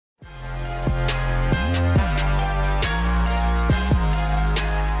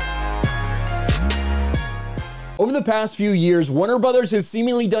Over the past few years, Warner Brothers has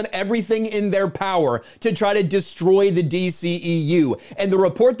seemingly done everything in their power to try to destroy the DCEU. And the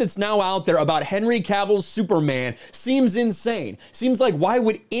report that's now out there about Henry Cavill's Superman seems insane. Seems like, why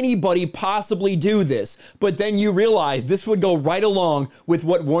would anybody possibly do this? But then you realize this would go right along with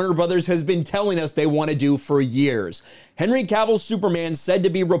what Warner Brothers has been telling us they want to do for years. Henry Cavill's Superman said to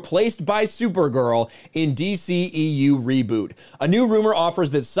be replaced by Supergirl in DCEU reboot. A new rumor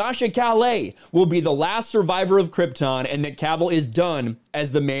offers that Sasha Calle will be the last survivor of Krypton and that Cavill is done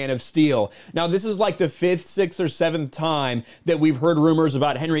as the Man of Steel. Now, this is like the 5th, 6th, or 7th time that we've heard rumors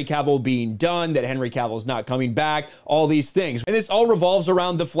about Henry Cavill being done, that Henry Cavill's not coming back, all these things. And this all revolves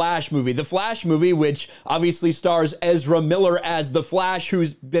around the Flash movie. The Flash movie, which obviously stars Ezra Miller as the Flash,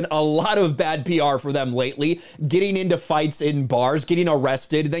 who's been a lot of bad PR for them lately, getting into fights in bars, getting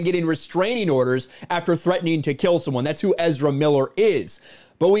arrested, then getting restraining orders after threatening to kill someone. That's who Ezra Miller is.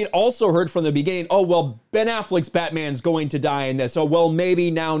 But we also heard from the beginning, oh, well, Ben Affleck's Batman's going to die in this. Oh, well, maybe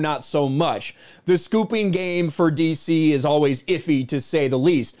now not so much. The scooping game for DC is always iffy, to say the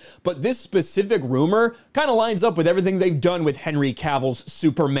least. But this specific rumor kind of lines up with everything they've done with Henry Cavill's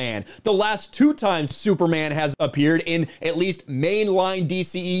Superman. The last 2 times Superman has appeared in at least mainline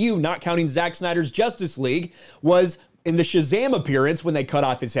DCEU, not counting Zack Snyder's Justice League, was in the Shazam appearance when they cut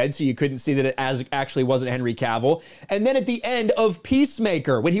off his head so you couldn't see that it actually wasn't Henry Cavill. And then at the end of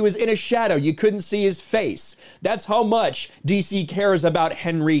Peacemaker, when he was in a shadow, you couldn't see his face. That's how much DC cares about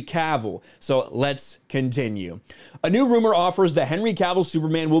Henry Cavill. So let's continue. A new rumor offers that Henry Cavill's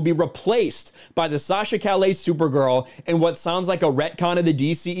Superman will be replaced by the Sasha Calle Supergirl in what sounds like a retcon of the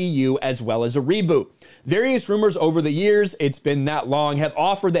DCEU as well as a reboot. Various rumors over the years, it's been that long, have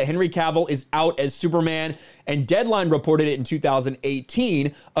offered that Henry Cavill is out as Superman, and Deadline reported it in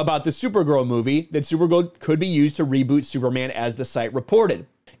 2018 about the Supergirl movie, that Supergirl could be used to reboot Superman, as the site reported.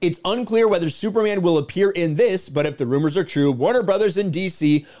 It's unclear whether Superman will appear in this, but if the rumors are true, Warner Brothers and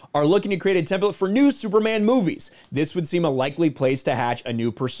DC are looking to create a template for new Superman movies. This would seem a likely place to hatch a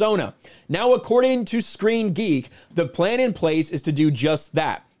new persona. Now, according to Screen Geek, the plan in place is to do just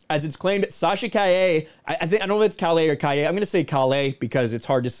that. As it's claimed, Sasha Calle, I don't know if it's Calle or Calle, I'm going to say Calle because it's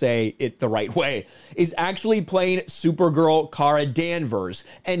hard to say it the right way, is actually playing Supergirl Kara Danvers,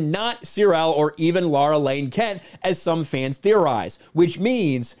 and not Cyril or even Laura Lane Kent, as some fans theorize, which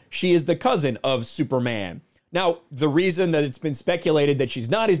means she is the cousin of Superman. Now, the reason that it's been speculated that she's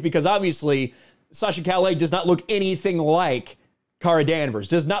not is because obviously Sasha Calle does not look anything like Kara Danvers,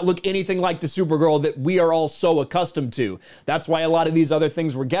 does not look anything like the Supergirl that we are all so accustomed to. That's why a lot of these other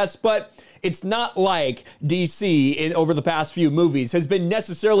things were guessed, but it's not like DC over the past few movies has been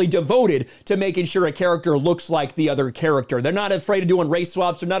necessarily devoted to making sure a character looks like the other character. They're not afraid of doing race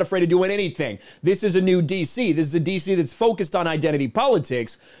swaps. They're not afraid of doing anything. This is a new DC. This is a DC that's focused on identity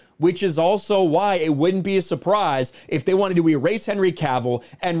politics, which is also why it wouldn't be a surprise if they wanted to erase Henry Cavill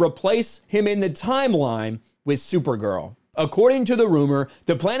and replace him in the timeline with Supergirl. According to the rumor,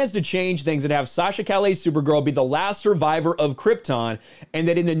 the plan is to change things and have Sasha Calle's Supergirl be the last survivor of Krypton, and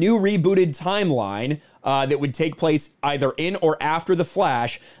that in the new rebooted timeline that would take place either in or after The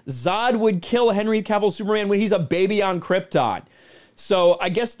Flash, Zod would kill Henry Cavill's Superman when he's a baby on Krypton. So I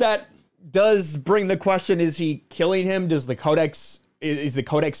guess that does bring the question, is he killing him? Is the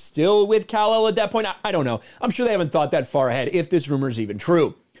Codex still with Kal-El at that point? I don't know. I'm sure they haven't thought that far ahead, if this rumor is even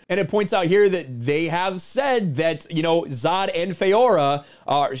true. And it points out here that they have said that, you know, Zod and Faora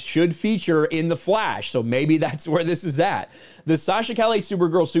should feature in The Flash. So maybe that's where this is at. The Sasha Calle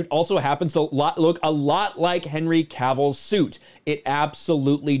Supergirl suit also happens to look a lot like Henry Cavill's suit. It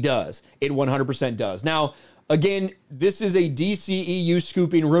absolutely does. It 100% does. Now, again, this is a DCEU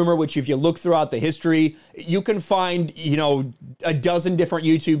scooping rumor, which if you look throughout the history, you can find, you know, a dozen different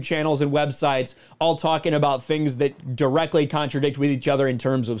YouTube channels and websites all talking about things that directly contradict with each other in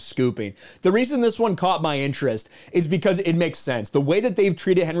terms of scooping. The reason this one caught my interest is because it makes sense. The way that they've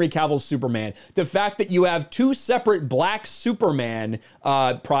treated Henry Cavill's Superman, the fact that you have 2 separate black Superman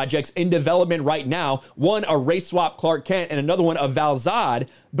projects in development right now, one a race swap Clark Kent and another one a Val Zod,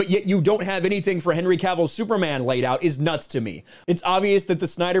 but yet you don't have anything for Henry Cavill's Superman laid out, is nuts to me. It's obvious that the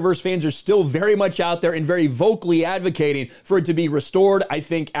Snyderverse fans are still very much out there and very vocally advocating for it to be restored. I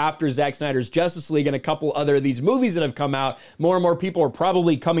think after Zack Snyder's Justice League and a couple other of these movies that have come out, more and more people are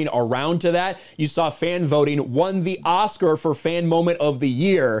probably coming around to that. You saw fan voting won the Oscar for fan moment of the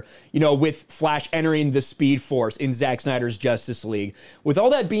year, you know, with Flash entering the Speed Force in Zack Snyder's Justice League. With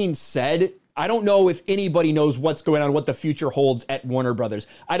all that being said, I don't know if anybody knows what's going on, what the future holds at Warner Brothers.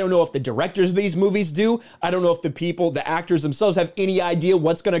 I don't know if the directors of these movies do. I don't know if the actors themselves have any idea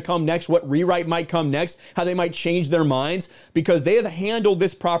what's going to come next, what rewrite might come next, how they might change their minds, because they have handled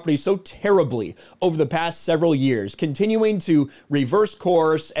this property so terribly over the past several years, continuing to reverse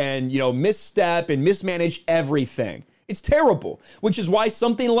course and, misstep and mismanage everything. It's terrible, which is why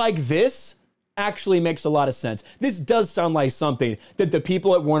something like this actually makes a lot of sense. This does sound like something that the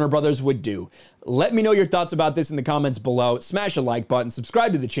people at Warner Brothers would do. Let me know your thoughts about this in the comments below. Smash the like button,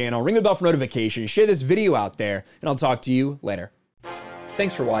 subscribe to the channel, ring the bell for notifications, share this video out there, and I'll talk to you later.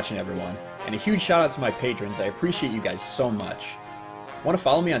 Thanks for watching, everyone, and a huge shout out to my patrons. I appreciate you guys so much. Want to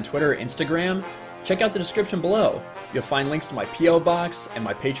follow me on Twitter or Instagram? Check out the description below. You'll find links to my PO box and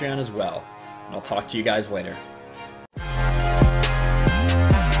my Patreon as well. And I'll talk to you guys later.